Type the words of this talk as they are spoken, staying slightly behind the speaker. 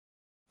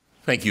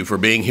Thank you for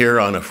being here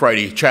on a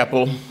Friday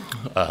chapel.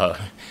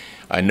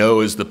 I know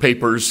as the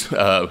papers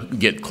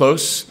get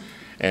close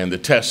and the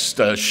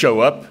tests show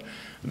up,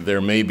 there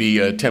may be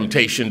a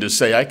temptation to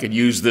say, I could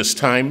use this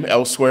time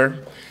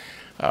elsewhere.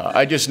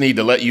 I just need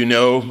to let you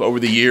know, over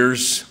the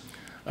years,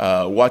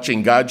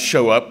 watching God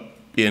show up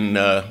in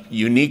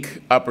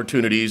unique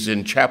opportunities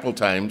in chapel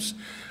times,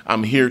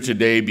 I'm here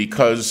today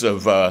because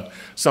of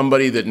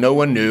somebody that no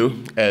one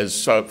knew,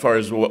 as far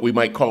as what we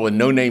might call a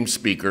no-name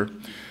speaker,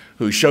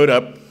 who showed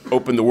up,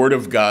 opened the Word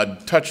of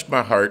God, touched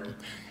my heart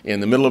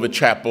in the middle of a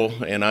chapel,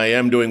 and I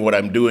am doing what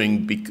I'm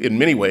doing in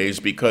many ways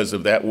because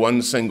of that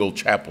one single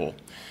chapel,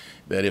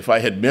 that if I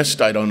had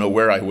missed, I don't know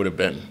where I would have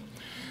been.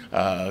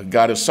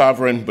 God is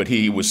sovereign, but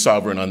he was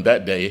sovereign on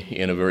that day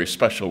in a very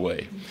special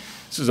way.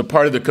 This is a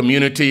part of the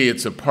community.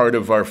 It's a part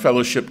of our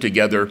fellowship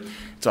together.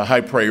 It's a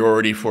high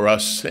priority for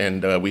us,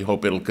 and we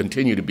hope it'll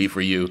continue to be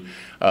for you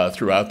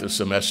throughout the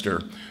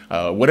semester.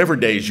 Whatever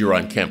days you're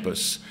on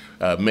campus,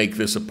 make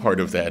this a part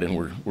of that, and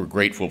we're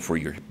grateful for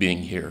your being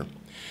here.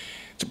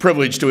 It's a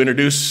privilege to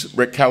introduce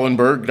Rick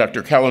Calenberg.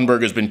 Dr.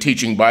 Calenberg has been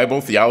teaching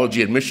Bible,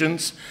 theology, and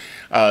missions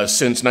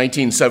since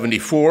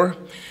 1974. He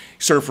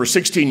served for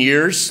 16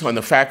 years on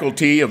the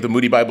faculty of the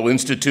Moody Bible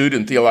Institute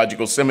and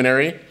Theological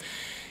Seminary.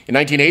 In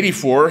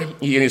 1984,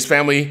 he and his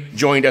family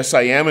joined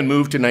SIM and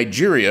moved to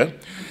Nigeria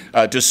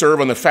to serve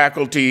on the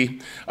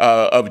faculty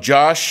of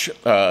Josh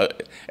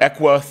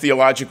Ekwa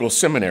Theological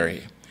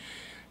Seminary.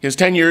 His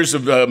 10 years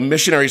of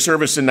missionary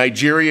service in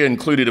Nigeria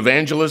included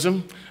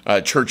evangelism,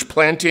 church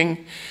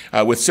planting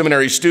with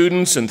seminary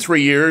students, and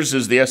 3 years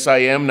as the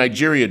SIM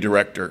Nigeria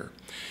director.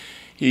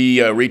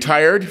 He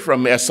retired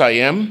from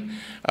SIM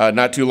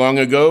not too long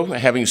ago,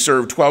 having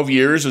served 12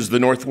 years as the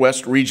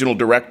Northwest Regional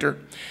Director.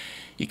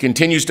 He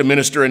continues to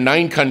minister in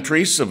 9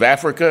 countries of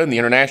Africa and the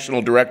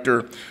international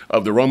director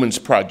of the Romans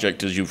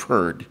Project, as you've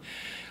heard.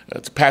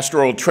 It's a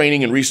pastoral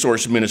training and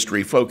resource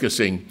ministry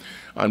focusing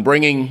on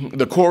bringing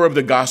the core of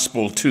the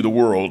gospel to the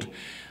world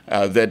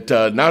that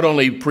not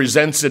only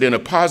presents it in a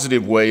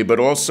positive way, but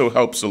also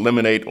helps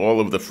eliminate all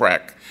of the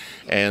frack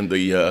and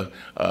the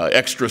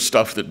extra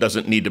stuff that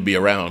doesn't need to be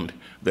around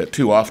that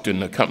too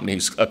often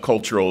accompanies a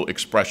cultural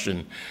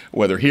expression,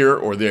 whether here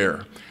or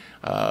there.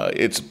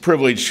 It's a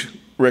privilege,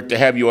 Rick, to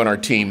have you on our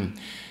team.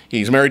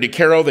 He's married to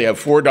Carol. They have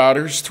 4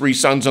 daughters, 3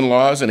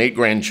 sons-in-laws, and 8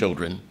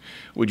 grandchildren.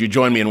 Would you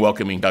join me in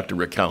welcoming Dr.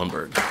 Rick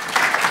Calenberg?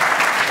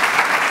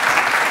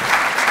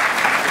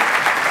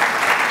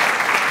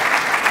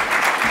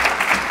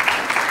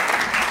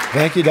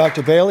 Thank you,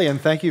 Dr. Bailey,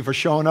 and thank you for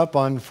showing up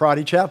on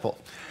Friday Chapel.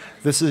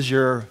 This is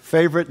your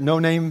favorite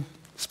no-name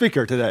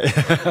speaker today.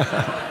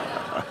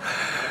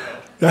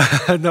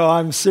 No,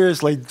 I'm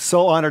seriously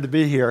so honored to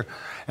be here,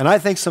 and I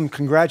think some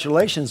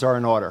congratulations are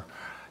in order.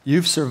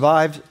 You've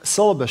survived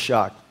syllabus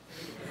shock.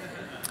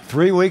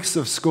 3 weeks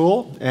of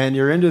school, and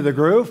you're into the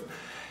groove.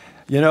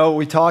 You know,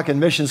 we talk in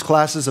missions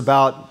classes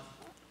about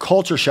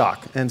culture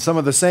shock, and some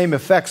of the same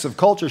effects of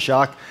culture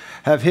shock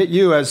have hit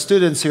you as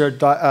students here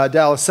at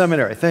Dallas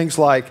Seminary. Things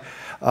like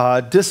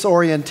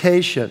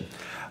disorientation,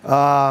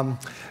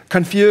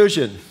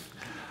 confusion,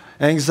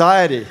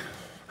 anxiety,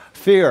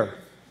 fear.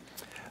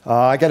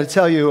 I got to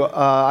tell you,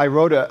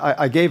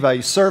 I gave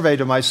a survey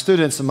to my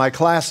students in my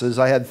classes.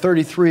 I had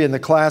 33 in the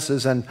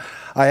classes, and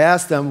I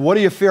asked them, what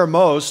do you fear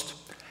most?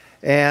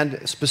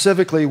 And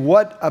specifically,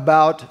 what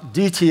about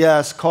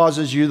DTS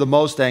causes you the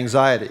most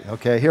anxiety?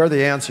 Okay, here are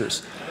the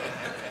answers.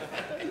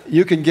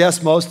 You can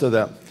guess most of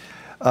them.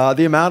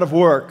 The amount of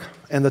work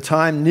and the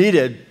time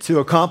needed to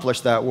accomplish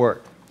that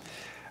work.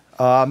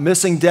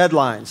 Missing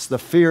deadlines, the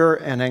fear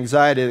and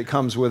anxiety that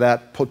comes with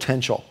that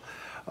potential.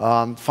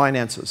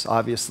 Finances,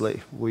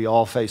 obviously. We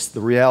all face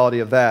the reality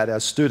of that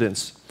as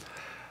students.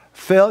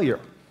 Failure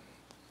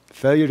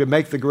to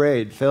make the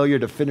grade, failure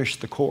to finish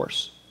the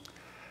course.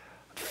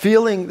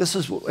 Feeling, this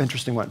is an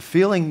interesting one,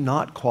 feeling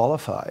not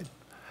qualified.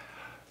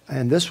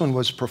 And this one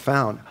was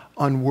profound,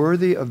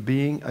 unworthy of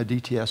being a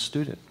DTS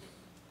student.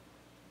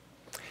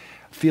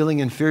 Feeling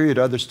inferior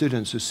to other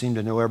students who seem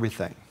to know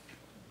everything.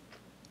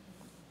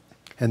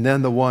 And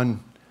then the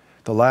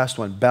last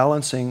one,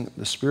 balancing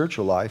the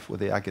spiritual life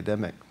with the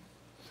academic.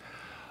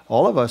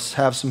 All of us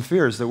have some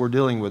fears that we're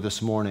dealing with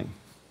this morning.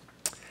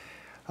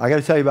 I got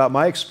to tell you about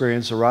my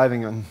experience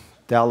arriving in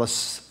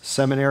Dallas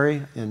Seminary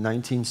in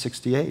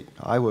 1968.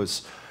 I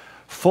was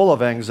full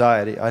of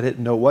anxiety. I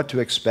didn't know what to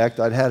expect.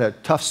 I'd had a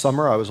tough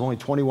summer. I was only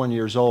 21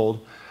 years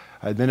old.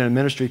 I'd been in a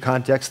ministry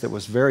context that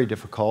was very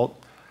difficult.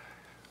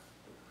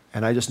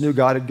 And I just knew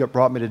God had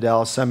brought me to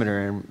Dallas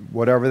Seminary, and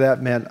whatever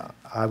that meant,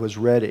 I was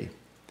ready.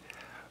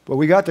 But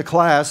we got to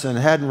class, and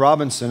Haddon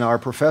Robinson, our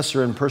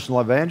professor in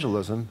personal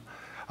evangelism,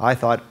 I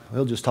thought,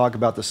 he'll just talk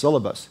about the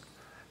syllabus.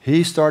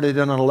 He started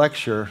in on a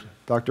lecture.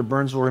 Dr.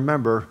 Burns will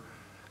remember,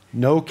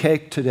 no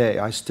cake today.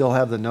 I still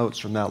have the notes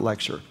from that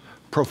lecture.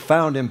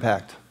 Profound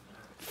impact.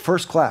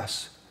 First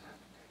class.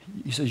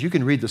 He says, you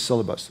can read the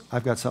syllabus.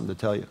 I've got something to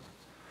tell you.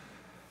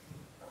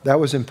 That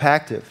was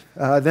impactful.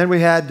 Then we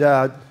had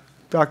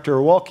Dr.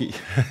 Walke.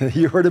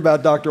 You heard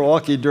about Dr.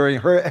 Walke during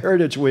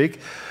Heritage Week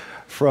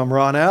from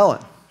Ron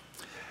Allen.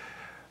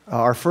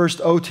 Our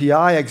first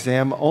OTI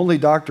exam, only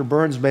Dr.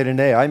 Burns made an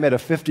A. I made a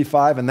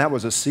 55, and that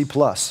was a C+.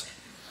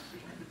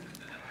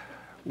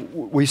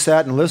 We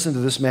sat and listened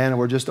to this man, and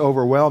were just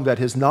overwhelmed at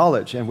his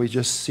knowledge, and we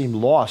just seemed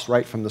lost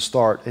right from the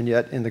start. And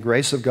yet, in the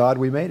grace of God,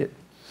 we made it.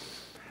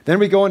 Then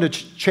we go into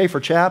Chafer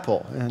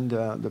Chapel, and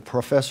the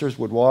professors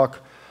would walk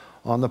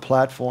on the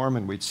platform,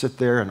 and we'd sit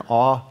there in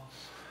awe.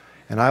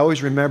 And I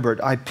always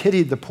remembered, I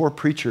pitied the poor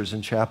preachers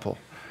in chapel,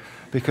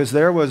 because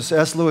there was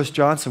S. Lewis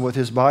Johnson with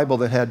his Bible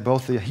that had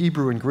both the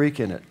Hebrew and Greek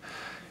in it.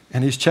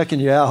 And he's checking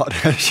you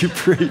out as you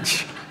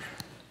preach.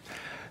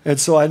 And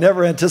so I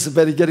never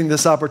anticipated getting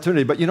this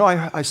opportunity. But you know,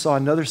 I saw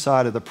another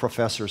side of the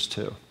professors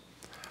too.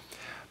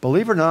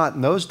 Believe it or not,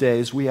 in those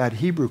days, we had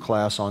Hebrew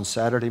class on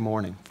Saturday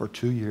morning for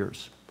 2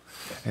 years.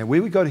 And we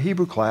would go to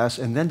Hebrew class,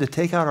 and then to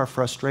take out our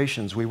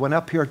frustrations, we went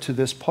up here to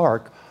this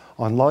park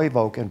on Live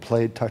Oak and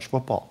played touch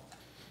football.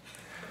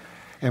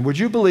 And would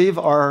you believe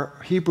our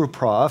Hebrew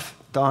prof,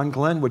 Don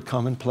Glenn, would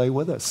come and play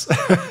with us?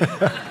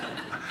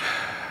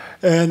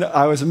 And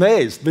I was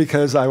amazed,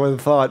 because I would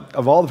have thought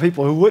of all the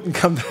people who wouldn't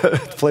come to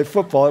play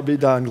football, it'd be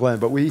Don Glenn.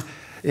 But we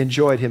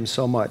enjoyed him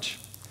so much.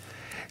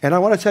 And I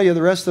want to tell you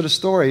the rest of the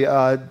story.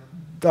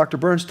 Dr.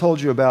 Burns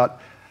told you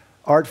about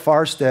Art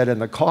Farstead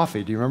and the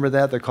coffee. Do you remember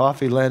that? The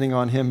coffee landing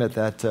on him at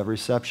that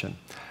reception.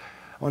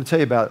 I want to tell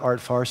you about Art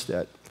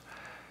Farstead.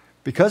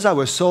 Because I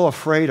was so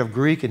afraid of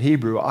Greek and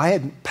Hebrew, I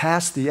had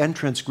passed the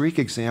entrance Greek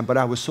exam, but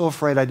I was so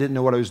afraid I didn't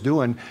know what I was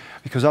doing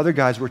because other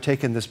guys were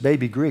taking this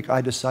baby Greek. I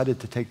decided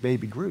to take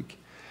baby Greek.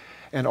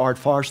 And Art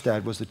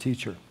Farstad was the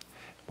teacher.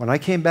 When I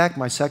came back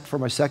for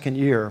my second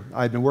year,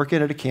 I'd been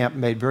working at a camp,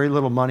 made very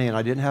little money, and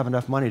I didn't have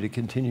enough money to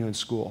continue in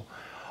school.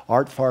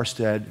 Art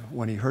Farstad,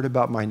 when he heard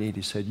about my need,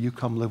 he said, "You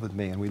come live with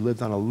me." And we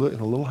lived in a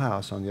little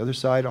house on the other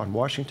side on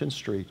Washington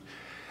Street.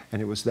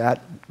 And it was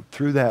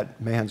through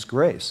that man's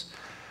grace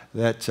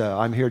that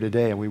I'm here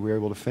today, and we were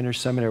able to finish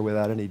seminary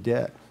without any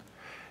debt.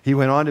 He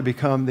went on to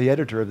become the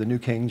editor of the New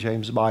King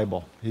James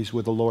Bible. He's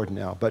with the Lord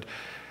now. But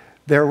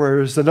there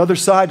was another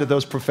side to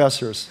those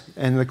professors,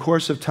 and in the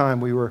course of time,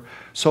 we were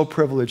so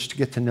privileged to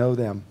get to know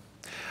them.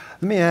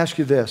 Let me ask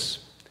you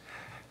this,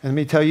 and let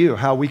me tell you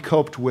how we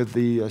coped with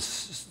the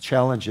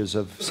challenges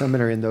of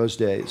seminary in those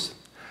days.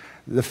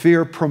 The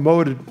fear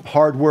promoted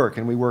hard work,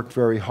 and we worked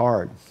very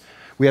hard.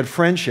 We had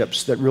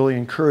friendships that really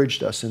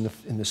encouraged us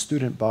in the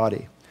student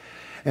body.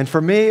 And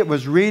for me, it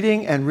was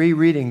reading and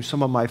rereading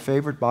some of my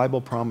favorite Bible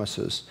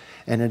promises.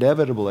 And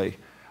inevitably,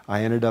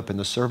 I ended up in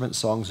the servant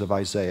songs of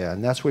Isaiah.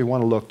 And that's where we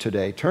want to look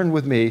today. Turn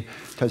with me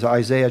to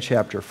Isaiah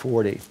chapter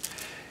 40.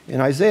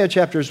 In Isaiah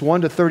chapters 1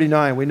 to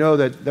 39, we know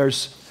that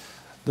there's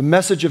the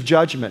message of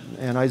judgment.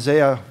 And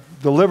Isaiah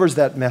delivers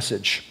that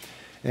message.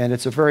 And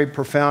it's a very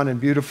profound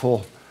and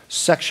beautiful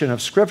section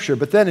of Scripture.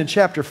 But then in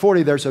chapter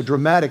 40, there's a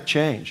dramatic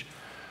change.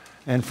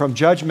 And from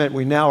judgment,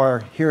 we now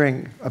are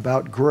hearing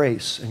about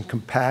grace and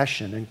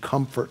compassion and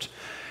comfort.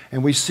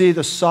 And we see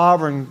the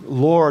sovereign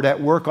Lord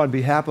at work on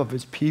behalf of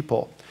his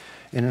people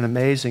in an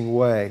amazing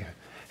way.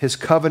 His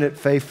covenant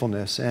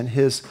faithfulness and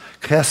his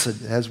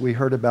chesed, as we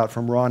heard about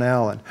from Ron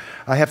Allen.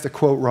 I have to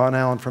quote Ron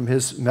Allen from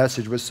his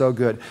message, was so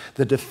good.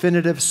 The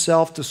definitive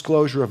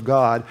self-disclosure of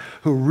God,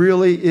 who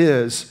really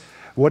is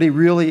what he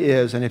really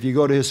is. And if you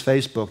go to his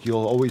Facebook,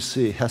 you'll always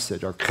see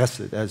hesed or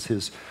chesed as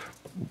his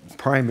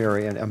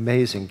primary and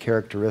amazing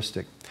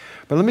characteristic.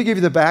 But let me give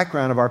you the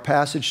background of our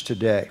passage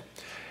today.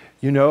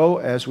 You know,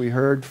 as we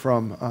heard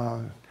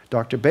from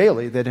Dr.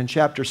 Bailey, that in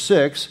chapter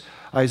 6,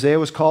 Isaiah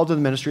was called to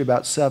the ministry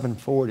about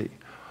 740.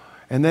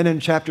 And then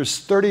in chapters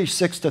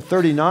 36 to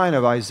 39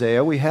 of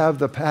Isaiah, we have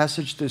the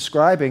passage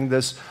describing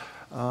this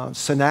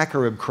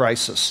Sennacherib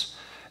crisis.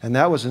 And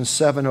that was in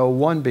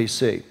 701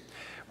 BC.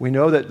 We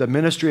know that the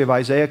ministry of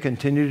Isaiah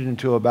continued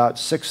into about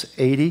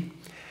 680.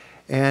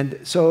 And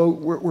so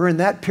we're in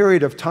that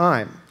period of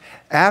time.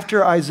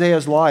 After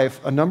Isaiah's life,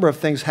 a number of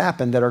things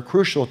happened that are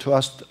crucial to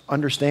us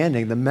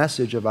understanding the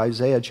message of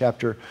Isaiah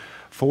chapter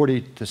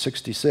 40 to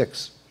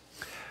 66.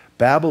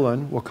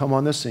 Babylon will come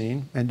on the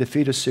scene and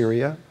defeat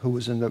Assyria, who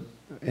was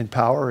in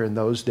power in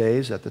those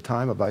days at the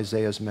time of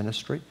Isaiah's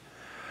ministry.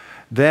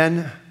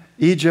 Then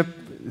Egypt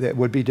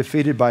would be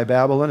defeated by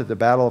Babylon at the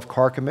Battle of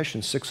Carchemish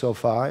in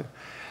 605.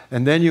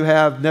 And then you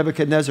have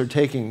Nebuchadnezzar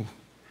taking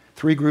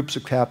 3 groups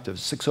of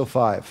captives,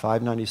 605,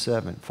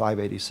 597,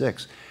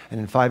 586. And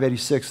in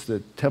 586, the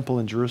temple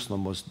in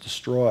Jerusalem was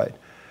destroyed.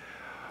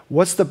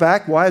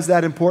 Why is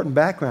that important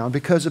background?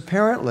 Because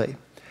apparently,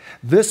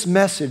 this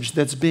message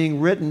that's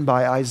being written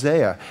by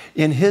Isaiah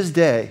in his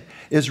day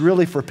is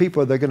really for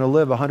people that are going to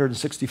live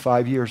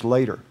 165 years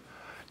later,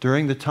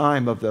 during the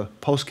time of the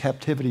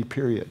post-captivity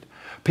period.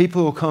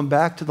 People who will come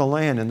back to the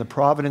land in the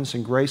providence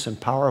and grace and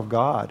power of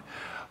God,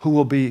 who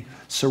will be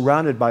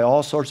surrounded by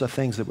all sorts of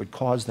things that would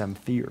cause them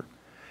fear.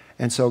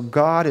 And so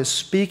God is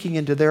speaking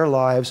into their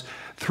lives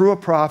through a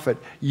prophet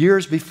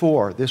years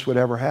before this would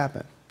ever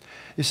happen.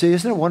 You see,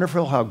 isn't it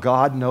wonderful how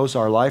God knows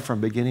our life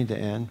from beginning to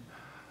end?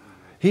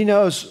 He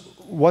knows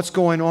what's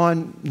going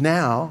on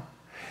now.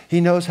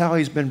 He knows how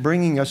he's been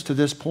bringing us to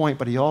this point,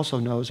 but he also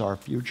knows our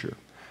future.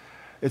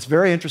 it's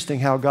very interesting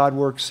how God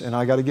works, and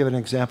I got to give an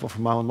example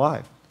from my own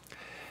life.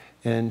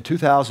 In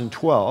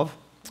 2012,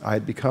 I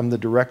had become the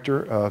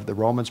director of the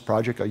Romans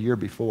Project a year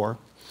before.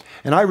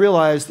 And I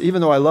realized,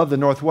 even though I love the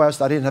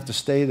Northwest, I didn't have to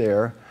stay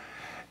there.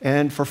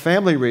 And for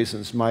family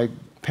reasons, my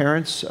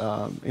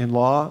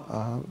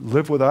parents-in-law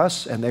lived with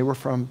us, and they were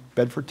from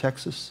Bedford,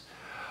 Texas.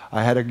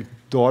 I had a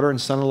daughter and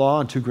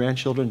son-in-law and 2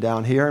 grandchildren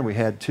down here, and we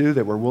had 2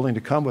 that were willing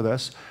to come with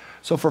us.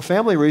 So for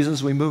family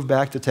reasons, we moved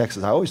back to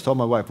Texas. I always told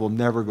my wife, we'll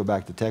never go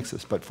back to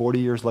Texas. But 40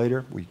 years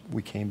later,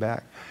 we came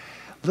back.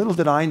 Little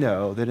did I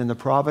know that in the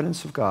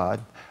providence of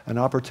God, an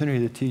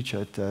opportunity to teach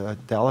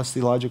at Dallas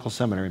Theological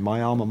Seminary,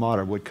 my alma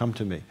mater, would come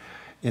to me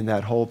in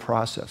that whole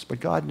process. But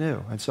God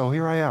knew. And so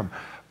here I am,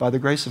 by the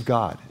grace of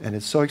God. And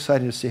it's so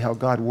exciting to see how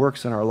God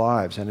works in our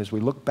lives. And as we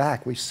look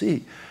back, we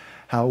see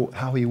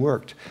how he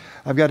worked.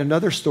 I've got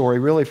another story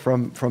really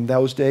from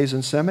those days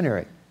in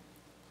seminary.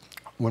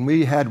 When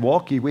we had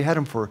Walkie, we had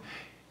him for,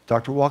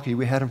 Dr. Walkie,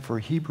 we had him for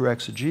Hebrew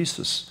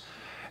exegesis.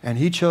 And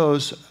he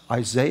chose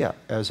Isaiah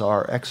as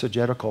our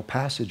exegetical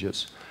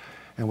passages.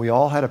 And we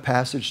all had a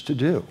passage to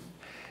do.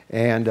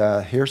 And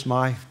here's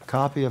my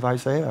copy of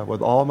Isaiah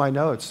with all my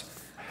notes.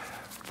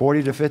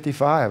 40 to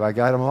 55. I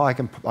got them all.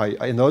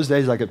 In those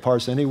days, I could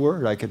parse any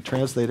word. I could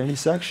translate any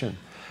section.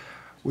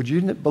 Would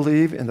you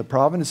believe in the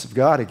providence of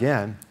God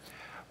again?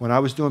 When I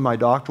was doing my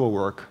doctoral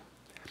work,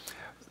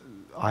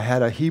 I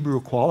had a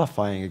Hebrew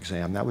qualifying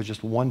exam. That was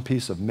just one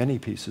piece of many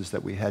pieces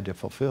that we had to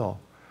fulfill.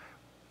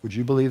 Would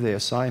you believe they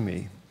assigned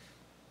me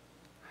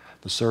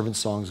the servant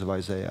songs of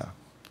Isaiah?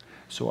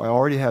 So I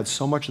already had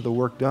so much of the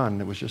work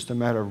done. It was just a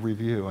matter of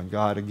review, and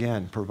God,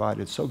 again,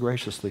 provided so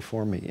graciously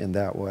for me in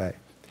that way.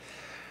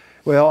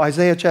 Well,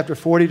 Isaiah chapter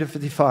 40 to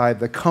 55,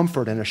 the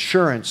comfort and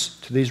assurance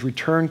to these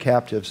returned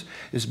captives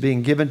is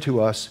being given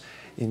to us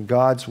in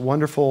God's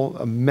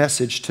wonderful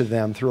message to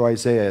them through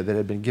Isaiah that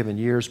had been given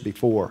years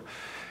before.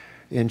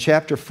 In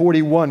chapter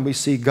 41, we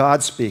see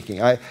God speaking.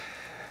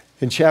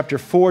 In chapter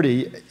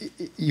 40,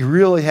 you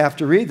really have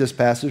to read this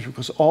passage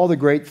because all the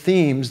great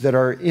themes that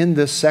are in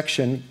this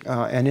section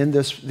and in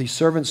these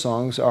servant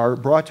songs are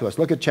brought to us.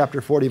 Look at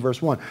chapter 40,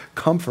 verse 1.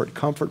 Comfort,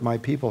 comfort my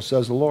people,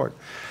 says the Lord.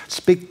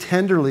 Speak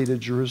tenderly to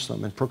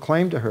Jerusalem and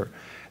proclaim to her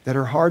that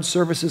her hard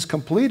service is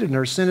completed and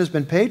her sin has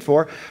been paid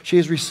for. She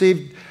has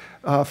received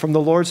from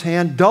the Lord's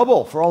hand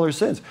double for all her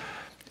sins.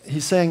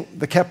 He's saying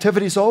the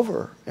captivity's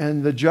over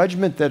and the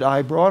judgment that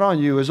I brought on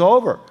you is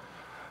over.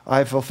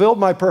 I fulfilled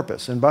my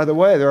purpose. And by the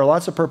way, there are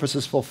lots of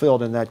purposes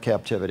fulfilled in that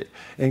captivity,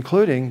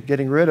 including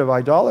getting rid of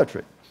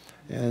idolatry.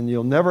 And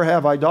you'll never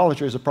have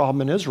idolatry as a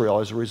problem in Israel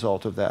as a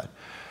result of that.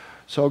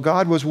 So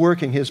God was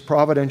working his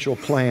providential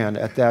plan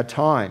at that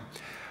time.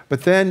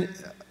 But then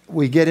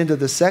we get into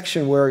the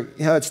section where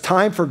it's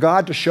time for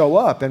God to show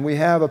up. And we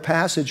have a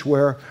passage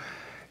where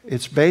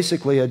it's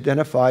basically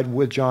identified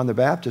with John the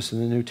Baptist in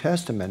the New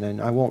Testament.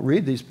 And I won't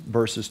read these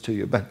verses to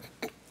you, but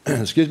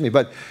excuse me,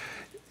 but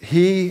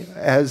he,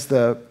 as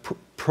the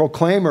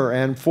proclaimer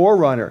and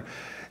forerunner,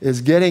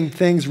 is getting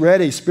things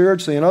ready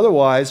spiritually and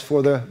otherwise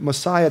for the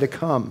Messiah to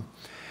come.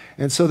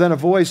 And so then a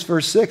voice,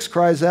 verse 6,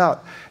 cries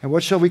out, and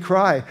what shall we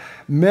cry?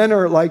 Men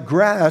are like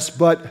grass,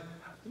 but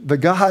the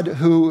God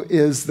who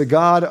is the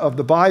God of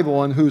the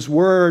Bible and whose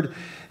word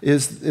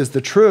is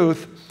the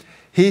truth,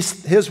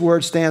 his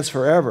word stands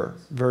forever,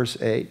 verse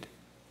 8.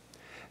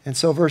 And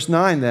so verse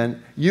 9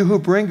 then, you who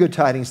bring good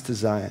tidings to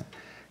Zion,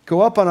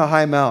 go up on a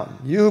high mountain.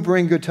 You who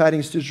bring good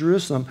tidings to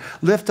Jerusalem,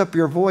 lift up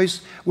your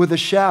voice with a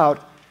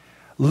shout.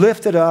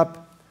 Lift it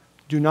up.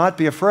 Do not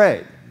be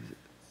afraid.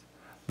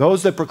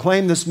 Those that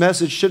proclaim this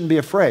message shouldn't be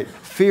afraid.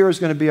 Fear is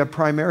going to be a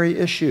primary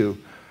issue,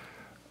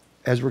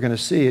 as we're going to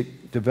see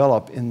it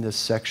develop in this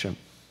section.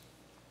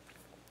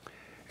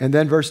 And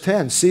then verse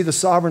 10, see the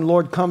sovereign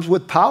Lord comes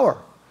with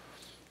power.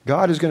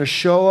 God is going to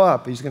show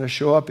up. He's going to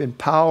show up in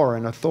power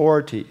and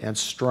authority and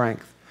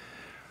strength.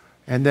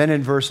 And then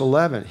in verse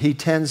 11, he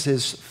tends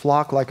his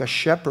flock like a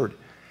shepherd.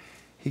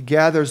 He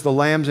gathers the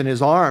lambs in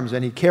his arms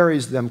and he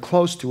carries them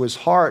close to his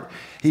heart.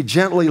 He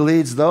gently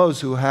leads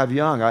those who have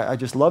young. I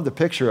just love the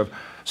picture of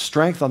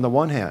strength on the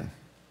one hand,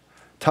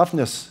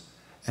 toughness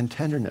and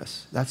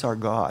tenderness. That's our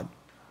God.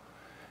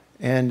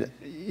 And,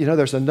 you know,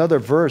 there's another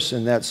verse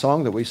in that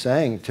song that we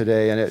sang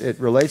today, and it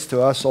relates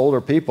to us older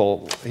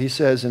people. He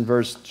says in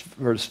verse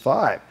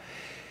 5,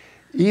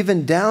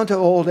 even down to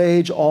old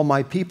age all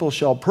my people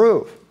shall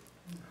prove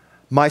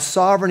my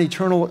sovereign,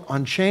 eternal,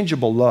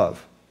 unchangeable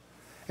love.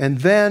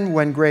 And then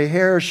when gray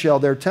hairs shall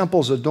their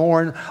temples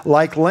adorn,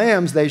 like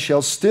lambs they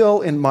shall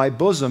still in my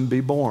bosom be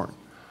born.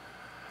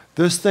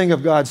 This thing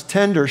of God's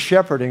tender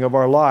shepherding of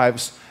our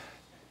lives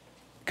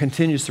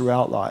continues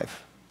throughout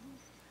life.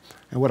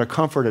 And what a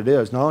comfort it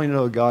is, not only to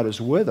know God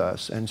is with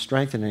us and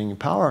strengthening and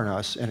empowering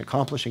us and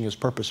accomplishing his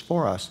purpose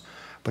for us,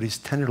 but he's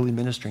tenderly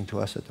ministering to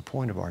us at the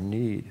point of our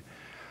need.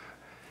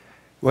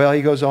 Well,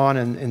 he goes on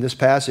in this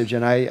passage,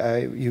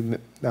 and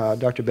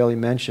Dr. Bailey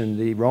mentioned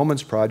the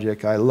Romans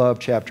Project. I love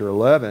chapter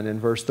 11,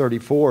 and verse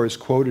 34 is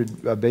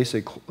quoted,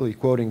 basically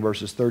quoting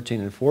verses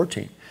 13 and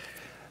 14.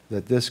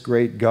 that this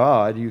great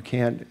God, you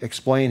can't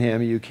explain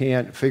him, you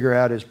can't figure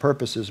out his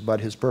purposes, but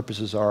his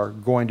purposes are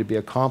going to be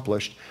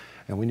accomplished,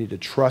 and we need to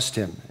trust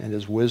him and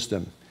his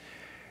wisdom.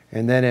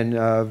 And then in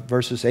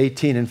verses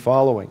 18 and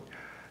following,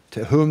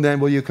 to whom then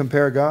will you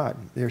compare God?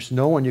 There's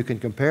no one you can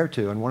compare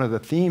to. And one of the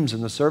themes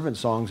in the servant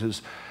songs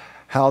is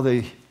how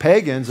the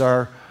pagans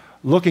are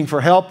looking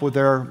for help with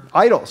their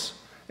idols.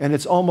 And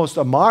it's almost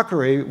a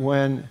mockery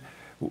when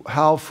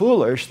how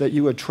foolish that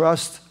you would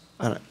trust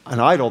an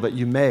idol that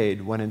you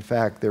made when in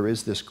fact there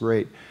is this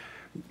great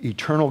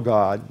eternal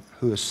God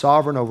who is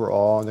sovereign over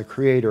all and the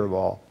creator of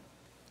all.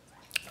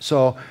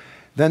 So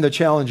then the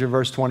challenge in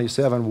verse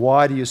 27,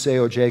 why do you say,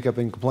 O Jacob,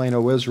 and complain,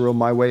 O Israel,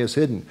 my way is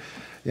hidden?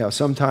 You know,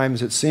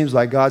 sometimes it seems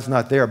like God's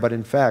not there, but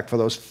in fact, for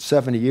those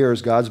 70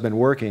 years, God's been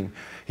working.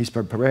 He's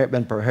been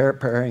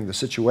preparing the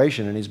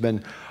situation, and he's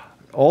been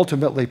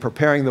ultimately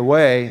preparing the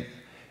way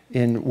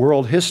in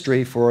world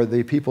history for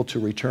the people to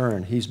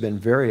return. He's been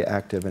very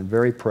active and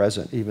very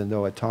present, even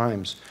though at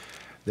times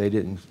they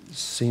didn't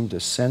seem to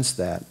sense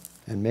that.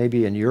 And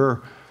maybe in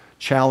your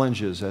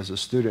challenges as a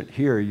student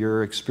here,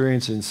 you're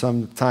experiencing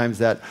sometimes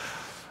that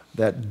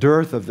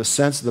dearth of the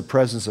sense of the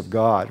presence of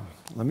God.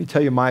 Let me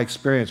tell you my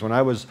experience. When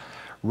I was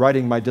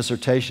writing my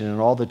dissertation and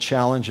all the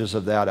challenges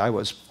of that, I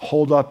was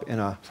holed up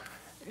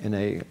in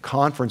a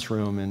conference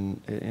room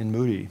in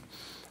Moody.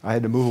 I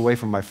had to move away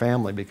from my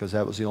family because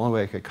that was the only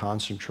way I could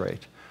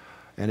concentrate.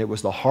 And it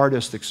was the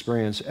hardest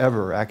experience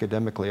ever,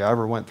 academically, I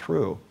ever went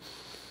through.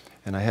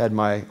 And I had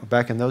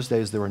back in those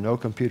days, there were no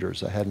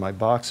computers. I had my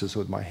boxes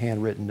with my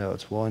handwritten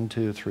notes, 1,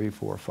 2, 3,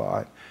 4,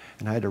 5.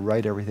 And I had to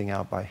write everything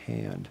out by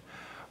hand.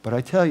 But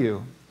I tell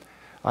you,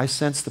 I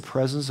sensed the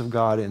presence of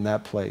God in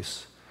that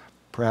place,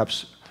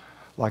 perhaps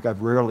like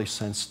I've rarely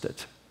sensed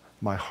it.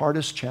 My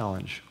hardest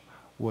challenge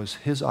was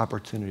his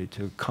opportunity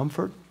to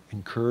comfort,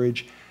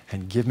 encourage,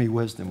 and give me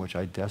wisdom, which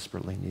I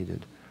desperately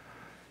needed.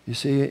 You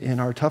see, in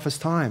our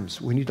toughest times,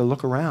 we need to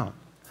look around.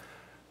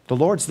 The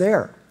Lord's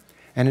there.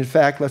 And in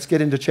fact, let's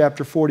get into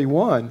chapter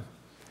 41.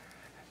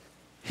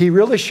 He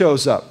really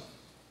shows up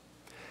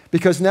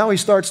because now he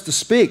starts to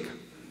speak.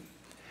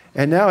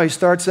 And now he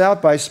starts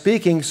out by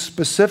speaking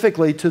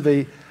specifically to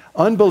the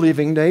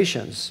unbelieving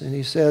nations. And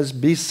he says,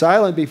 be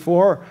silent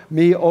before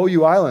me, O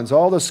you islands,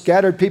 all the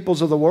scattered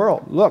peoples of the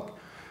world. Look,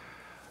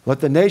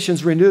 let the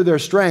nations renew their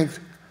strength.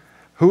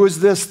 Who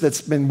is this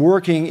that's been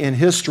working in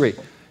history?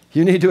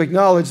 You need to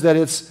acknowledge that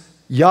it's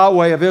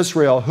Yahweh of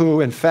Israel who,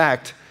 in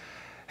fact,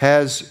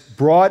 has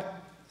brought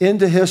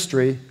into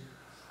history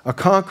a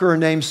conqueror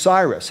named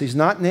Cyrus. He's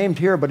not named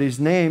here, but he's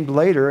named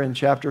later in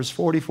chapters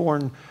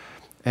 44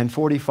 and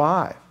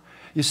 45.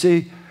 You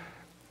see,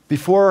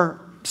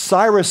 before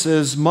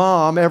Cyrus's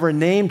mom ever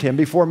named him,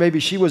 before maybe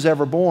she was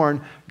ever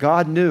born,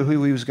 God knew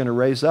who he was going to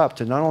raise up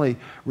to not only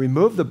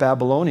remove the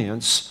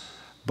Babylonians,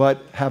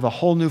 but have a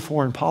whole new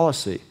foreign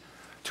policy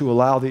to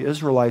allow the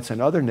Israelites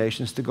and other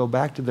nations to go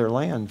back to their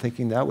land,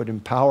 thinking that would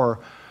empower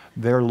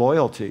their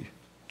loyalty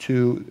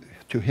to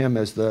him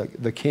as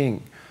the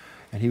king.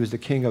 And he was the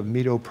king of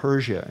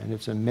Medo-Persia, and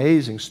it's an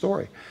amazing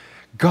story.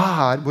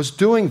 God was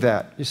doing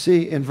that. You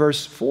see, in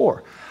verse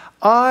 4,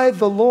 I,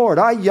 the Lord,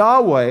 I,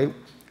 Yahweh,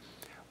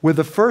 with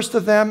the first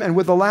of them and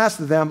with the last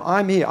of them,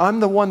 I'm He. I'm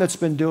the one that's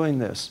been doing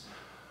this.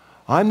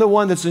 I'm the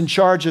one that's in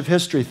charge of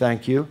history,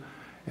 thank you.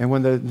 And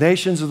when the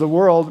nations of the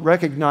world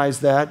recognize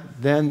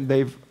that, then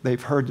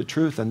they've heard the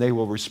truth and they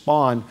will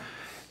respond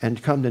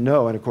and come to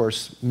know. And of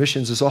course,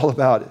 missions is all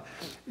about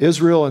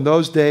Israel in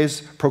those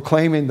days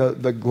proclaiming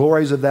the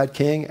glories of that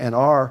king, and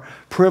our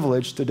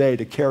privilege today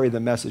to carry the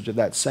message of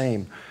that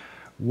same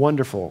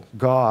wonderful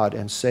God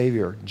and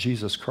Savior,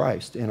 Jesus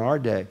Christ, in our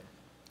day.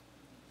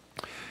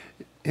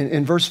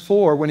 In verse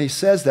 4, when he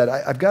says that,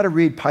 I've got to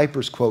read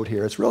Piper's quote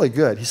here. It's really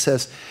good. He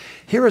says,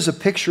 here is a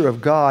picture of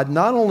God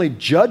not only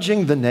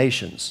judging the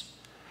nations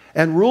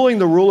and ruling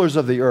the rulers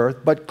of the earth,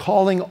 but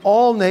calling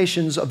all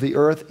nations of the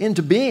earth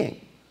into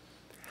being.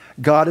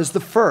 God is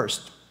the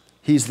first.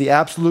 He's the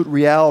absolute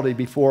reality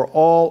before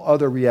all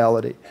other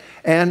reality,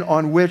 and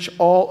on which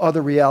all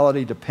other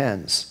reality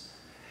depends.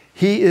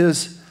 He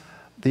is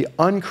the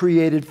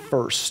uncreated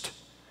first,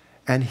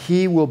 and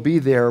he will be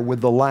there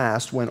with the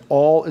last when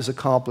all is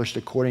accomplished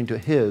according to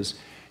his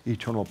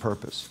eternal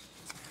purpose.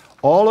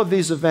 All of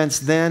these events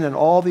then and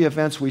all the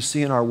events we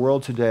see in our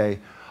world today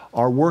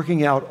are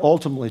working out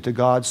ultimately to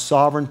God's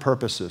sovereign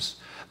purposes.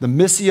 The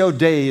Missio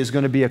Dei is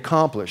going to be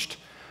accomplished,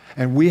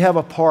 and we have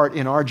a part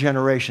in our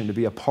generation to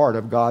be a part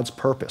of God's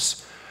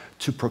purpose,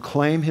 to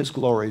proclaim his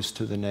glories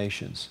to the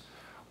nations.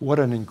 What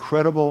an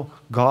incredible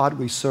God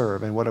we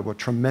serve, and what a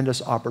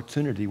tremendous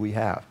opportunity we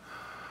have.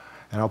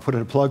 And I'll put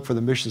in a plug for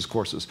the missions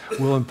courses.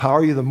 We'll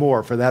empower you the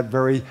more for that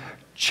very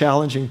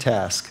challenging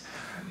task.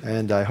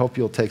 And I hope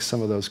you'll take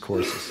some of those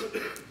courses.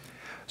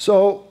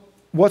 So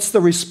what's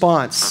the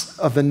response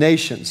of the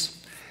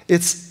nations?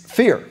 It's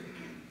fear.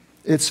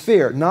 It's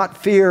fear. Not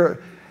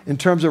fear in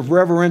terms of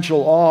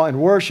reverential awe and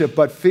worship,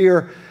 but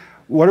fear,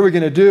 what are we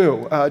going to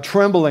do?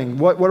 Trembling,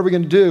 what are we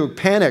going to do?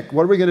 Panic,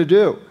 what are we going to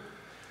do?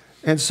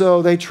 And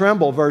so they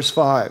tremble, verse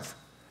 5.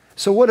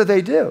 So what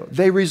do?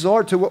 They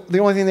resort to the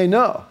only thing they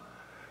know.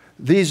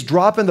 these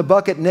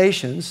drop-in-the-bucket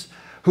nations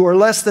who are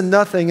less than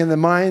nothing in the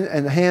mind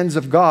and hands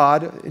of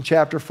God, in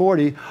chapter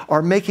 40,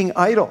 are making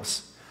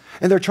idols.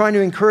 And they're trying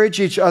to encourage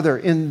each other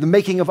in the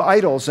making of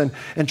idols and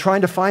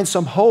trying to find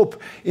some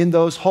hope in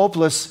those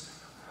hopeless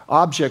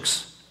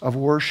objects of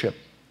worship.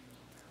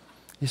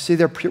 You see,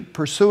 they're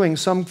pursuing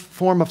some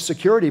form of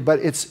security, but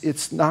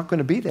it's not going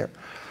to be there.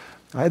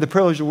 I had the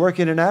privilege of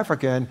working in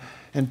Africa,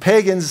 and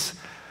pagans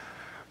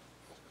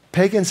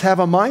have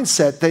a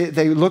mindset.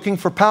 They're looking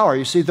for power.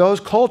 You see,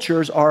 those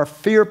cultures are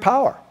fear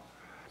power.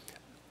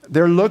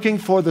 They're looking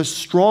for the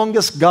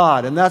strongest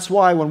God, and that's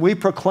why when we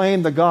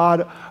proclaim the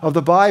God of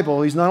the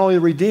Bible, He's not only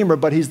the Redeemer,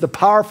 but He's the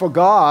powerful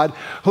God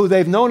who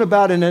they've known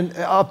about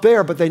up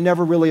there, but they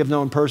never really have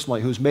known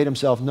personally, who's made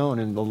Himself known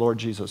in the Lord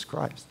Jesus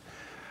Christ.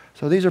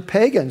 So these are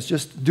pagans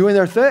just doing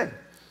their thing.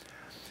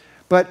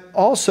 But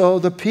also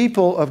the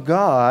people of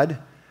God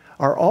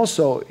are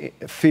also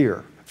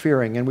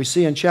fearing. And we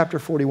see in chapter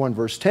 41,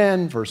 verse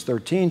 10, verse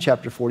 13,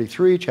 chapter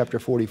 43, chapter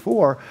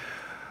 44,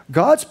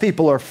 God's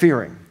people are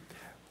fearing.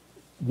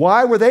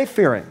 Why were they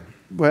fearing?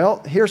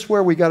 Well, here's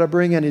where we got to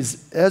bring in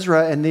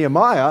Ezra and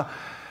Nehemiah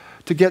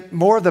to get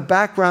more of the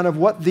background of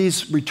what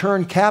these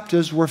returned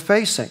captives were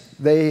facing.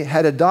 They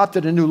had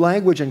adopted a new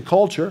language and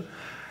culture,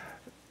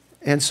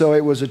 and so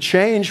it was a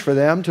change for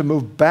them to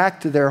move back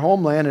to their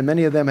homeland, and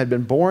many of them had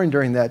been born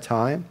during that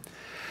time.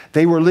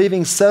 They were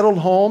leaving settled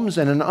homes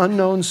and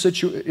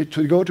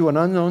to go to an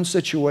unknown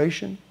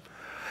situation.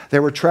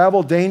 There were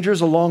travel dangers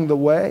along the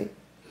way.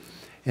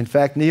 In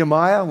fact,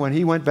 Nehemiah, when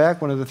he went back,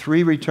 one of the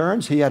 3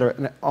 returns, he had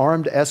an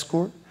armed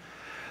escort.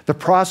 The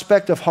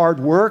prospect of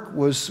hard work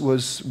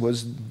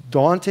was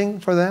daunting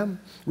for them,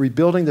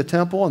 rebuilding the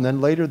temple and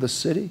then later the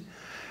city.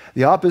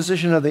 The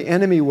opposition of the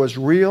enemy was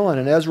real, and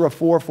in Ezra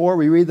 4:4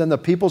 we read, "Then the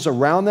peoples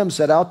around them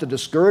set out to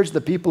discourage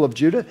the people of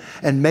Judah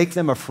and make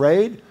them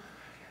afraid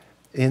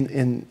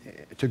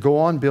to go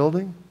on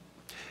building."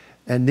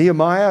 And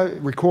Nehemiah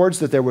records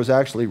that there was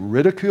actually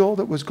ridicule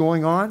that was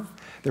going on.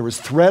 There was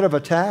threat of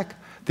attack.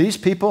 These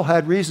people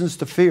had reasons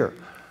to fear.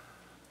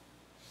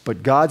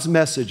 But God's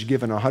message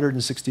given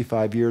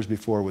 165 years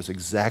before was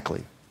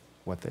exactly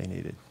what they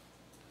needed.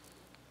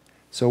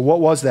 So what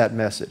was that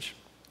message?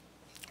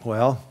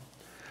 Well,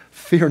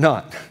 fear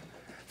not.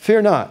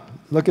 Fear not.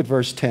 Look at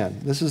verse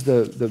 10. This is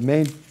the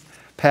main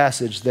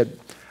passage that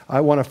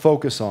I want to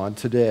focus on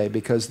today,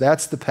 because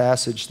that's the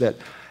passage that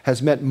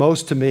has meant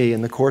most to me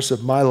in the course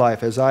of my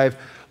life as I've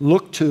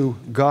looked to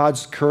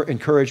God's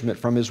encouragement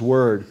from His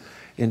Word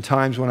in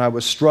times when I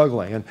was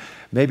struggling. And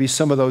maybe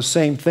some of those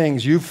same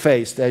things you've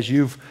faced as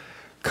you've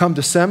come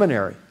to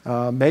seminary.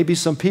 Maybe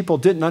some people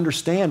didn't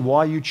understand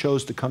why you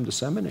chose to come to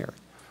seminary.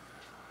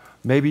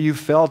 Maybe you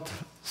felt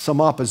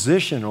some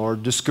opposition or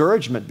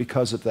discouragement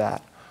because of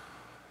that.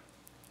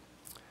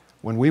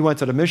 When we went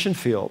to the mission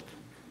field,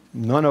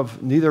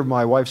 neither of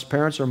my wife's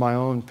parents or my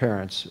own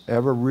parents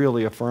ever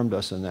really affirmed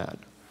us in that.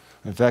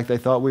 In fact, they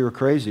thought we were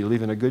crazy,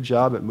 leaving a good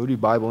job at Moody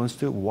Bible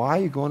Institute. Why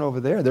are you going over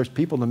there? There's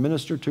people to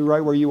minister to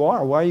right where you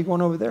are. Why are you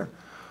going over there?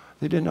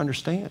 They didn't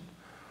understand.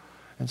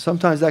 And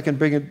sometimes that can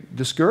bring a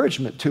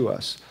discouragement to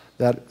us,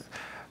 that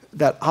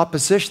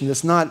opposition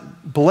that's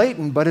not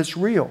blatant, but it's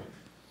real.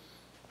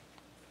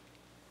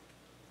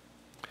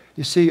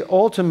 You see,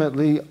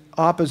 ultimately,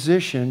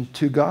 opposition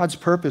to God's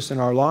purpose in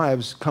our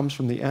lives comes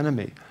from the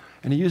enemy.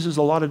 And he uses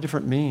a lot of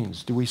different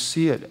means. Do we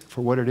see it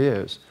for what it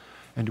is?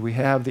 And do we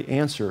have the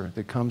answer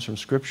that comes from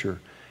Scripture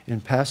in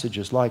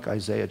passages like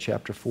Isaiah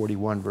chapter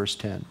 41, verse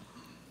 10?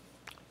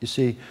 You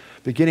see,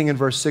 beginning in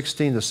verse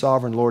 16, the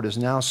sovereign Lord is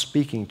now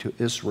speaking to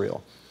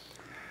Israel.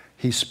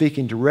 He's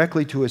speaking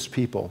directly to His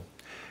people.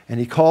 And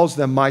He calls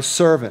them my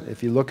servant,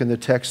 if you look in the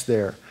text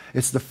there.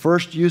 It's the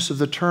first use of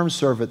the term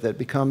servant that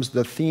becomes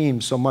the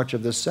theme so much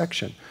of this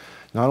section.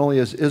 Not only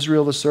is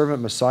Israel the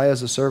servant, Messiah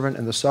is the servant,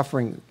 and the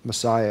suffering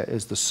Messiah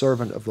is the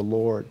servant of the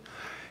Lord.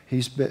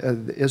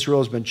 Israel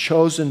has been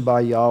chosen by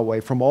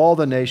Yahweh from all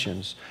the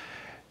nations.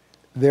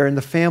 They're in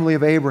the family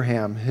of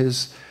Abraham,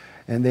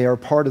 and they are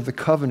part of the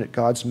covenant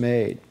God's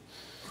made.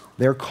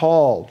 They're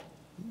called.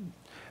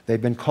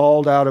 They've been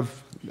called out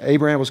of,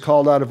 Abraham was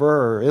called out of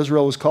Ur,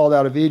 Israel was called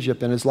out of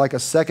Egypt, and it's like a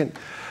second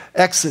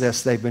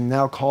Exodus. They've been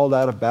now called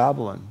out of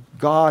Babylon.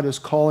 God is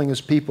calling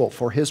His people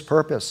for His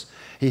purpose.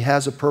 He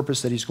has a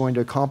purpose that He's going to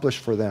accomplish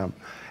for them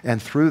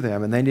and through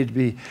them, and they need to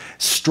be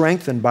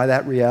strengthened by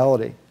that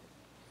reality.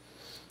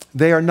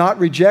 They are not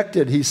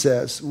rejected, he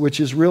says, which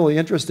is really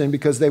interesting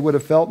because they would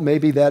have felt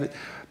maybe that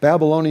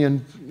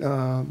Babylonian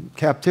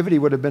captivity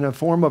would have been a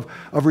form of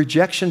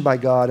rejection by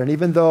God. And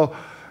even though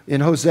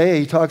in Hosea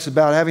he talks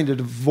about having to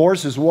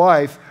divorce his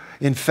wife,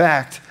 in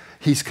fact,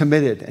 he's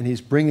committed and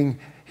he's bringing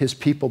his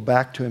people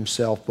back to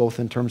himself, both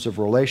in terms of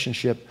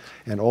relationship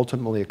and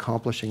ultimately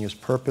accomplishing his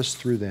purpose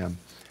through them.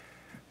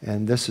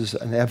 And this is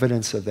an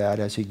evidence of that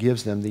as he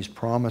gives them these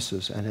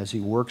promises and as he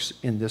works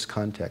in this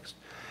context.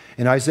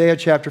 In Isaiah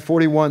chapter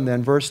 41,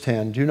 then, verse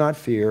 10, do not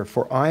fear,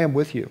 for I am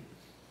with you.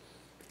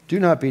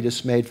 Do not be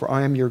dismayed, for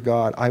I am your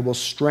God. I will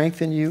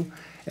strengthen you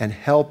and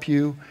help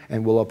you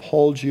and will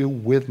uphold you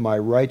with my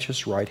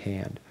righteous right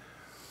hand.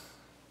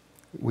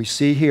 We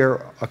see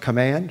here a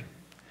command.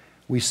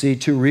 We see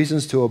 2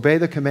 reasons to obey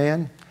the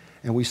command.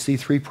 And we see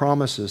 3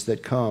 promises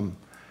that come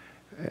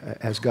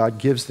as God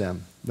gives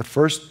them. The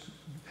first,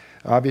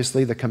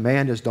 obviously, the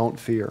command is don't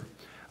fear.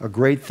 A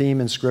great theme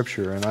in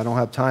Scripture. And I don't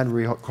have time to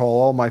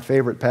recall all my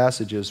favorite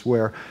passages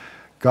where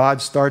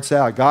God starts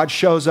out, God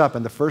shows up,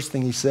 and the first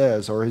thing he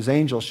says, or his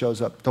angel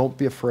shows up, don't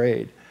be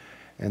afraid.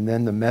 And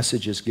then the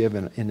message is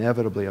given,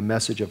 inevitably, a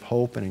message of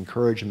hope and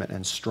encouragement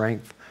and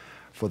strength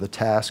for the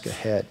task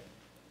ahead.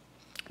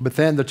 But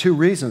then the 2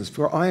 reasons,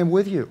 for I am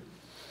with you.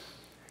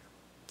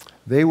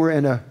 They were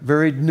in a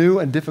very new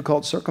and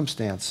difficult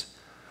circumstance.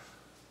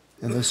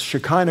 And the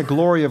Shekinah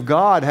glory of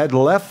God had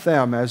left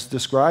them, as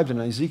described in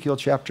Ezekiel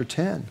chapter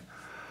 10.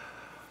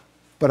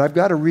 But I've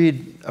got to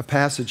read a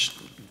passage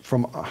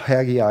from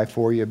Haggai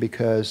for you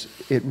because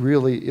it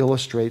really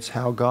illustrates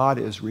how God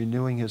is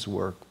renewing his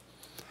work.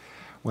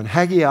 When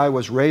Haggai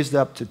was raised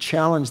up to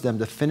challenge them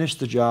to finish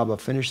the job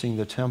of finishing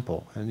the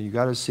temple, and you've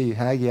got to see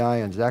Haggai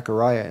and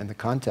Zechariah in the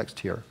context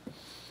here,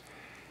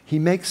 he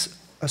makes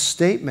a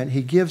statement,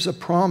 he gives a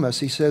promise.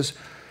 He says,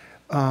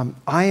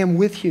 I am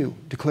with you,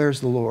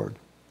 declares the Lord.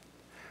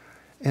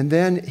 And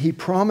then he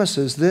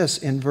promises this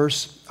in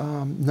verse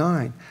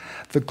 9.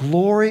 The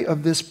glory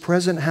of this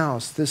present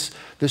house,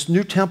 this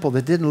new temple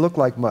that didn't look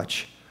like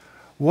much,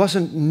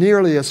 wasn't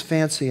nearly as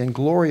fancy and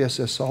glorious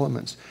as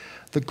Solomon's.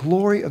 The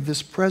glory of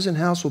this present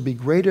house will be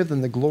greater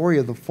than the glory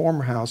of the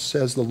former house,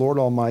 says the Lord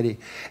Almighty.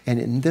 And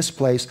in this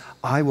place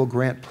I will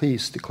grant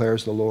peace,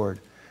 declares the Lord.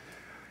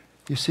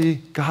 You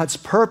see, God's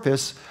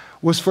purpose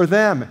was for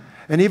them.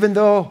 And even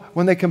though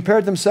when they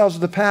compared themselves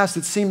with the past,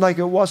 it seemed like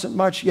it wasn't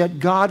much, yet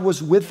God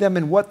was with them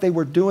in what they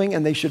were doing,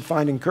 and they should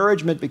find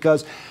encouragement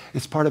because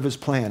it's part of his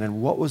plan.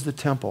 And what was the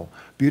temple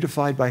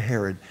beautified by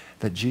Herod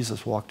that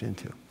Jesus walked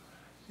into?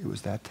 It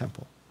was that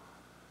temple.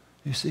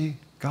 You see,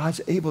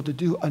 God's able to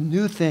do a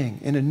new thing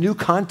in a new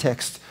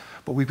context,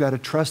 but we've got to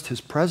trust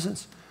his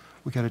presence.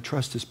 We've got to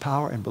trust his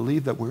power and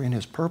believe that we're in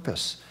his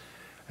purpose.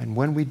 And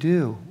when we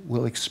do,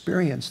 we'll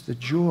experience the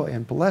joy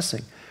and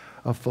blessing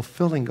of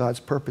fulfilling God's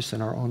purpose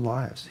in our own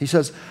lives. He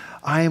says,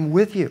 I am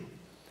with you.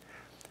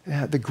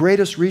 The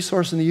greatest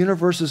resource in the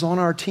universe is on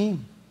our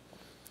team.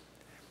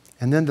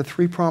 And then the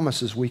 3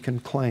 promises we can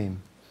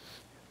claim.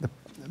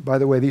 By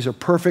the way, these are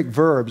perfect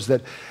verbs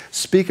that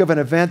speak of an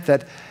event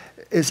that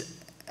is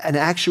an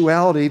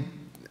actuality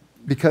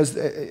because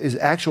is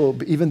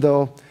actual even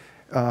though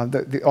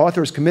the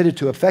author is committed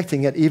to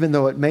effecting it, even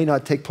though it may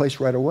not take place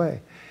right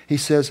away. He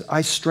says,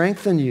 I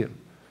strengthen you.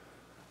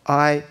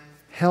 I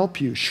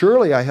help you.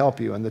 Surely I help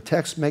you. And the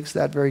text makes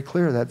that very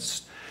clear.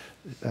 That's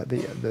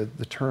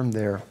the term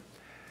there.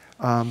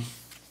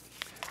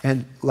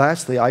 And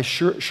lastly,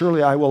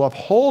 surely I will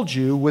uphold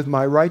you with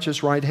my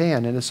righteous right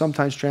hand. And it's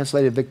sometimes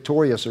translated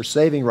victorious or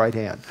saving right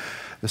hand.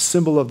 The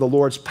symbol of the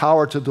Lord's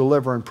power to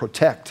deliver and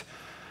protect.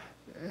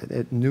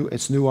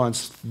 It's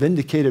nuanced,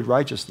 vindicated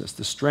righteousness,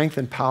 the strength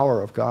and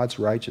power of God's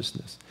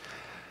righteousness.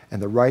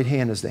 And the right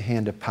hand is the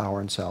hand of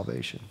power and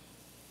salvation.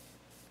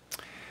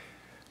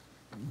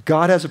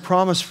 God has a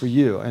promise for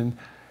you.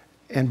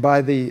 And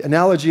by the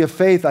analogy of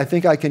faith, I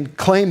think I can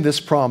claim this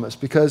promise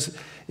because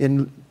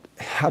in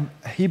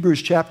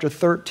Hebrews chapter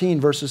 13,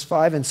 verses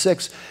 5 and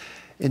 6,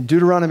 in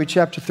Deuteronomy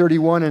chapter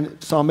 31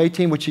 and Psalm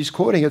 18, which he's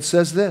quoting, it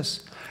says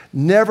this,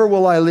 never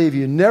will I leave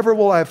you, never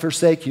will I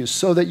forsake you,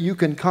 so that you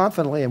can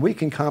confidently, and we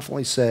can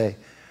confidently say,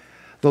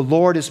 the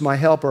Lord is my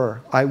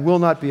helper, I will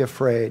not be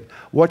afraid.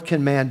 What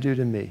can man do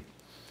to me?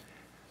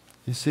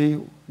 You see,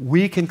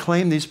 we can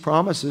claim these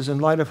promises in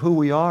light of who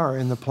we are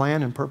in the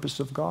plan and purpose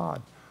of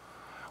God.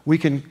 We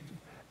can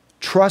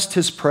trust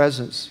his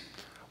presence.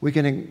 We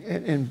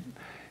can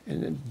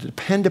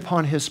depend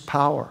upon his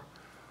power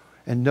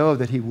and know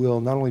that he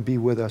will not only be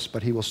with us,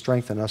 but he will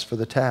strengthen us for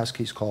the task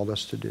he's called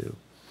us to do.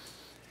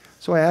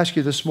 So I ask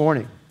you this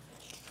morning,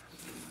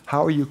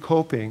 how are you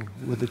coping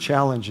with the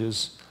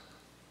challenges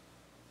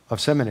of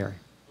seminary?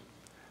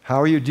 How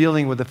are you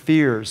dealing with the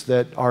fears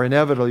that are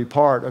inevitably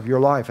part of your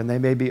life, and they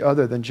may be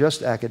other than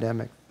just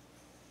academic?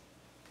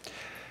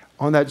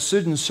 On that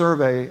student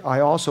survey,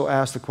 I also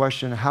asked the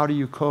question, how do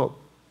you cope?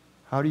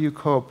 How do you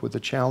cope with the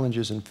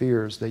challenges and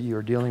fears that you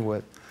are dealing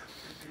with?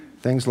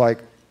 Things like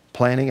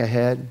planning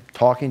ahead,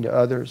 talking to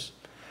others,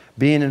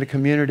 being in a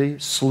community,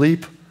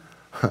 sleep,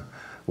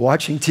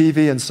 watching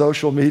TV and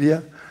social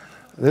media.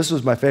 This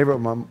was my favorite.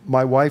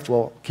 My wife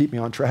will keep me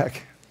on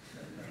track.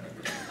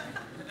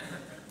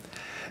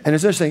 And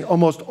it's interesting,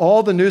 almost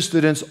all the new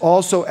students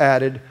also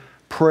added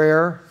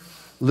prayer,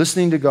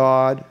 listening to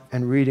God,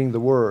 and reading the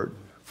Word.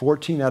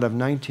 14 out of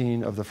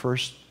 19 of the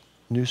first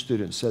new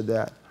students said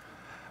that.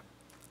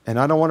 And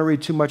I don't want to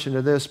read too much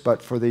into this,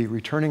 but for the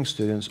returning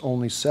students,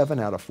 only 7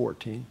 out of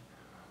 14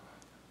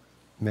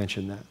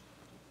 mentioned that.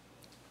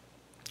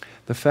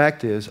 The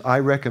fact is, I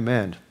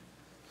recommend,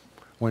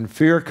 when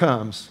fear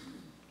comes,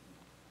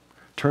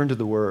 turn to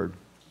the Word.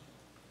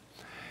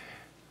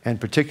 And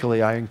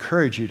particularly, I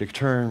encourage you to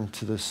turn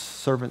to the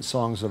servant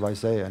songs of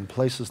Isaiah and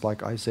places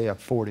like Isaiah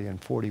 40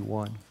 and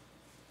 41.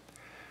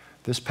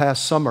 This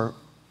past summer,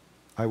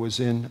 I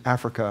was in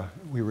Africa.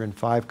 We were in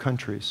 5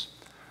 countries.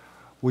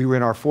 We were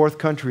in our 4th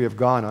country of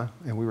Ghana,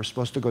 and we were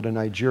supposed to go to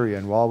Nigeria.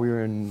 And while we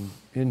were in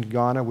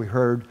Ghana, we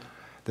heard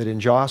that in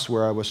Jos,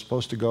 where I was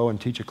supposed to go and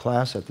teach a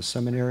class at the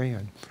seminary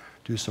and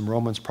do some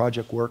Romans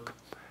project work,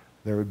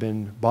 there had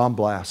been bomb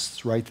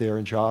blasts right there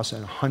in Jos,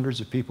 and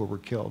hundreds of people were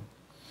killed.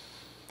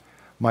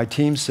 My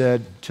team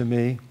said to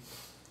me,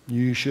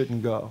 "You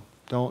shouldn't go.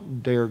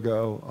 Don't dare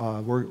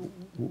go."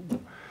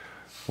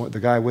 The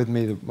guy with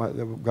me, the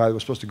guy that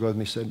was supposed to go with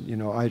me said,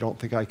 "I don't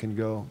think I can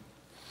go."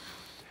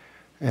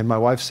 And my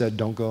wife said,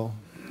 "Don't go."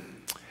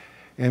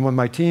 And when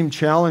my team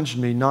challenged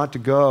me not to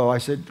go, I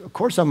said, "Of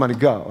course I'm going to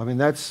go. I mean,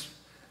 that's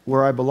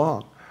where I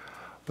belong."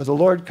 But the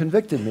Lord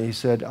convicted me. He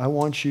said, "I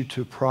want you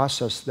to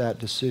process that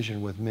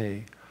decision with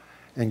me."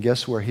 And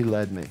guess where he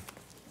led me?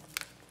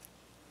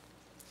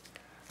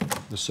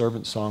 The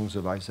servant songs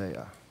of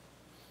Isaiah.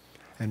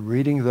 And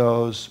reading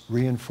those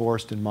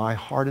reinforced in my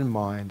heart and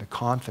mind the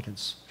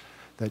confidence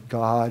that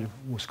God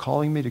was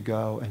calling me to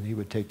go and he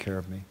would take care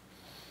of me.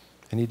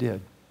 And he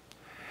did.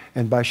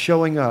 And by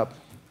showing up,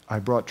 I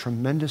brought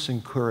tremendous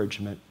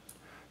encouragement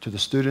to the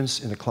students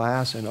in the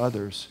class and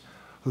others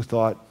who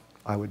thought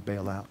I would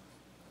bail out.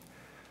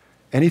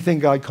 Anything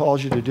God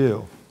calls you to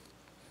do,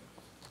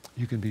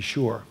 you can be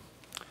sure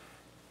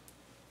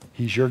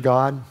he's your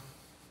God,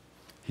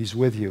 he's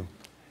with you,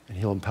 and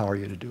he'll empower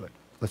you to do it.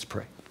 Let's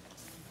pray.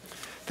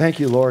 Thank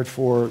you, Lord,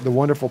 for the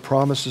wonderful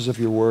promises of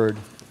your word.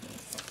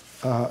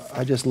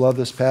 I just love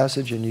this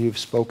passage, and you've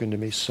spoken to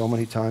me so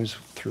many times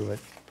through it.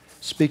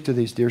 Speak to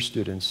these dear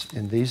students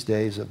in these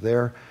days of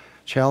their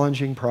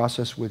challenging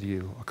process with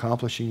you,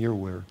 accomplishing your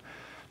word,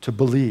 to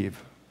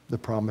believe the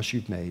promise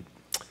you've made,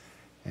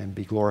 and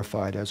be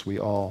glorified as we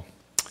all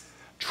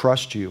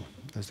trust you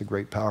as the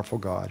great, powerful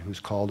God who's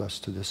called us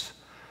to this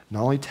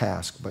not only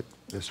task, but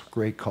this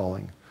great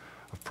calling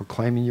of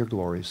proclaiming your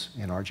glories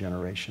in our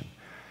generation.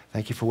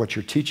 Thank you for what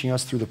you're teaching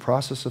us through the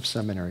process of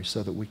seminary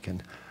so that we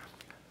can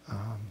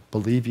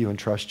believe you and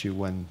trust you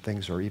when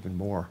things are even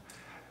more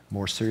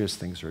serious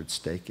things are at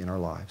stake in our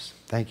lives.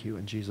 Thank you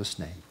in Jesus'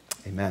 name.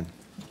 Amen.